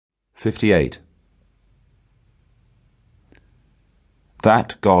58.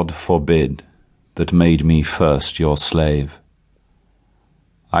 That God forbid that made me first your slave.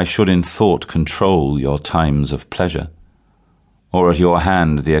 I should in thought control your times of pleasure, or at your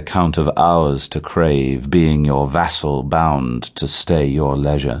hand the account of hours to crave, being your vassal bound to stay your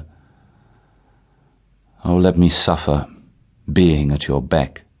leisure. Oh, let me suffer, being at your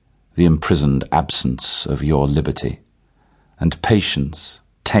beck, the imprisoned absence of your liberty, and patience,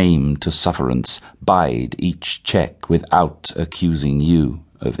 tame to sufferance, bide each check without accusing you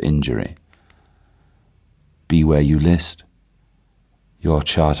of injury. Be where you list. Your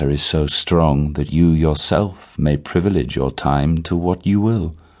charter is so strong that you yourself may privilege your time to what you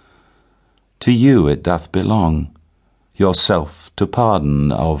will. To you it doth belong, yourself to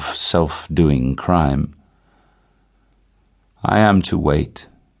pardon of self-doing crime. I am to wait,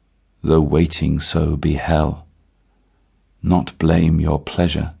 though waiting so be hell, not blame your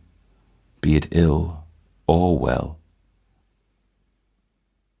pleasure, be it ill or well.